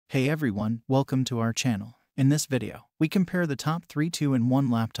Hey everyone, welcome to our channel. In this video, we compare the top 3 2-in-1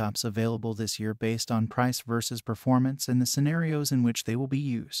 laptops available this year based on price versus performance and the scenarios in which they will be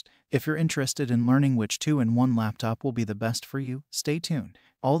used. If you're interested in learning which 2-in-1 laptop will be the best for you, stay tuned.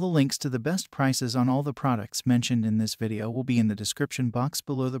 All the links to the best prices on all the products mentioned in this video will be in the description box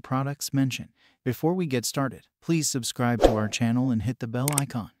below the products mentioned. Before we get started, please subscribe to our channel and hit the bell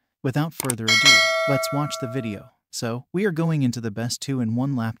icon. Without further ado, let's watch the video. So, we are going into the best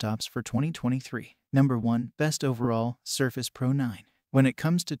 2-in-1 laptops for 2023. Number 1. Best Overall, Surface Pro 9. When it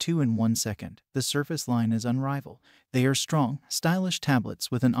comes to 2-in-1 second, the Surface line is unrivaled. They are strong, stylish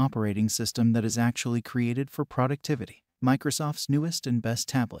tablets with an operating system that is actually created for productivity. Microsoft's newest and best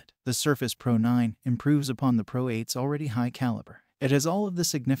tablet, the Surface Pro 9, improves upon the Pro 8's already high caliber. It has all of the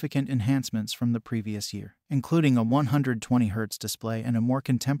significant enhancements from the previous year, including a 120Hz display and a more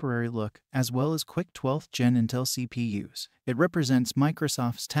contemporary look, as well as quick 12th Gen Intel CPUs. It represents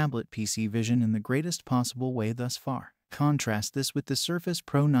Microsoft's tablet PC vision in the greatest possible way thus far. Contrast this with the Surface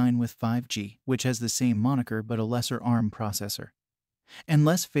Pro 9 with 5G, which has the same moniker but a lesser ARM processor, and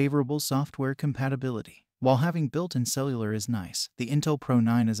less favorable software compatibility. While having built-in cellular is nice, the Intel Pro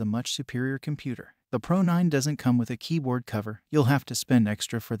 9 is a much superior computer. The Pro 9 doesn't come with a keyboard cover. You'll have to spend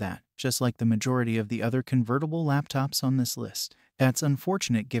extra for that, just like the majority of the other convertible laptops on this list. That's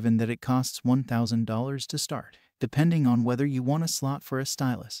unfortunate given that it costs $1,000 to start. Depending on whether you want a slot for a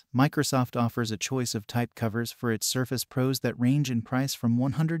stylus, Microsoft offers a choice of type covers for its Surface Pros that range in price from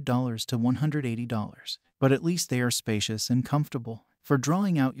 $100 to $180, but at least they are spacious and comfortable. For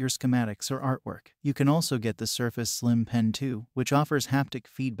drawing out your schematics or artwork, you can also get the Surface Slim Pen 2, which offers haptic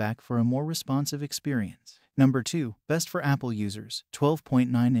feedback for a more responsive experience. Number 2. Best for Apple users,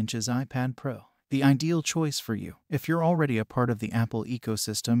 12.9 inches iPad Pro. The ideal choice for you, if you're already a part of the Apple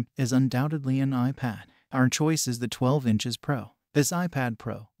ecosystem, is undoubtedly an iPad. Our choice is the 12 inches Pro. This iPad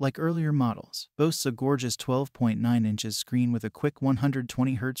Pro, like earlier models, boasts a gorgeous 12.9 inches screen with a quick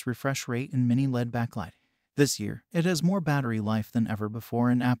 120Hz refresh rate and mini LED backlight. This year, it has more battery life than ever before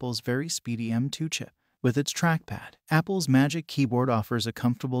in Apple's very speedy M2 chip. With its trackpad, Apple's Magic Keyboard offers a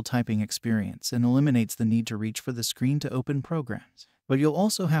comfortable typing experience and eliminates the need to reach for the screen to open programs. But you'll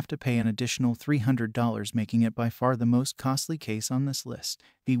also have to pay an additional $300, making it by far the most costly case on this list.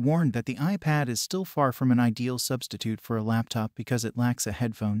 Be warned that the iPad is still far from an ideal substitute for a laptop because it lacks a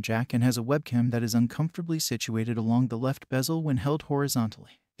headphone jack and has a webcam that is uncomfortably situated along the left bezel when held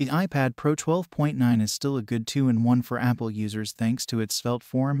horizontally. The iPad Pro 12.9 is still a good 2-in-1 for Apple users thanks to its svelte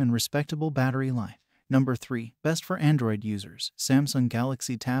form and respectable battery life. Number 3. Best for Android users, Samsung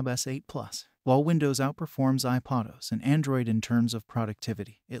Galaxy Tab S8 Plus. While Windows outperforms iPadOS and Android in terms of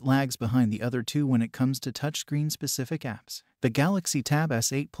productivity, it lags behind the other two when it comes to touchscreen-specific apps. The Galaxy Tab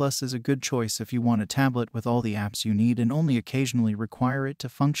S8 Plus is a good choice if you want a tablet with all the apps you need and only occasionally require it to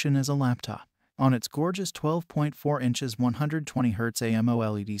function as a laptop. On its gorgeous 12.4 inches 120Hz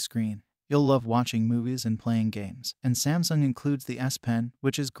AMOLED screen, you'll love watching movies and playing games, and Samsung includes the S Pen,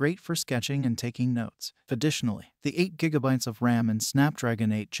 which is great for sketching and taking notes. Additionally, the 8GB of RAM and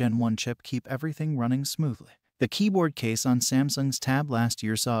Snapdragon 8 Gen 1 chip keep everything running smoothly. The keyboard case on Samsung's Tab last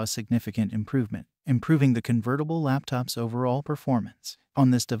year saw a significant improvement, improving the convertible laptop's overall performance.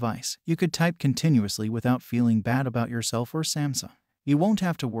 On this device, you could type continuously without feeling bad about yourself or Samsung. You won't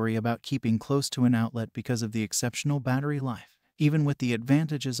have to worry about keeping close to an outlet because of the exceptional battery life. Even with the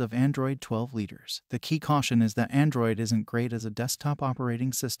advantages of Android 12 liters, the key caution is that Android isn't great as a desktop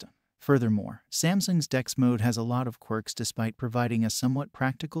operating system. Furthermore, Samsung's DeX mode has a lot of quirks despite providing a somewhat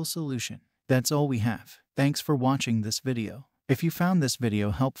practical solution. That's all we have. Thanks for watching this video. If you found this video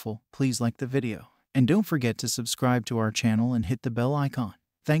helpful, please like the video. And don't forget to subscribe to our channel and hit the bell icon.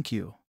 Thank you.